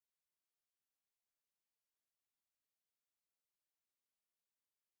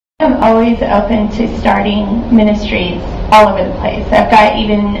always open to starting ministries all over the place. I've got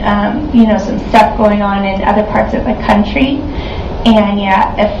even, some stuff going on in other parts of the country. And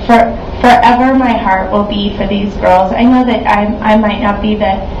yeah, forever my heart will be for these girls. I know that I might not be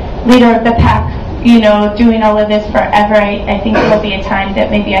the leader of the pack, doing all of this forever. I think there will be a time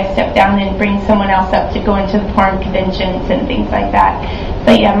that maybe I step down and bring someone else up to go into the porn conventions and things like that.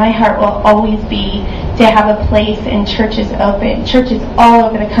 But yeah, my heart will always be to have a place in churches open, churches all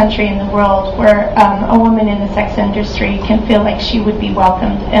over the country and the world, where a woman in the sex industry can feel like she would be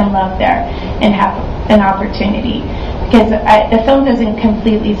welcomed and loved there and have an opportunity. Because the film doesn't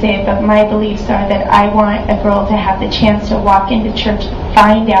completely say it, but my beliefs are that I want a girl to have the chance to walk into church,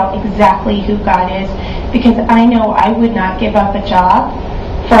 find out exactly who God is, because I know I would not give up a job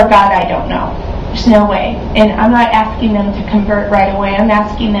for a God I don't know. There's no way. And I'm not asking them to convert right away. I'm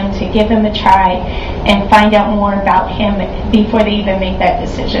asking them to give him a try and find out more about him before they even make that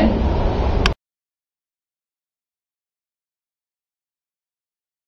decision.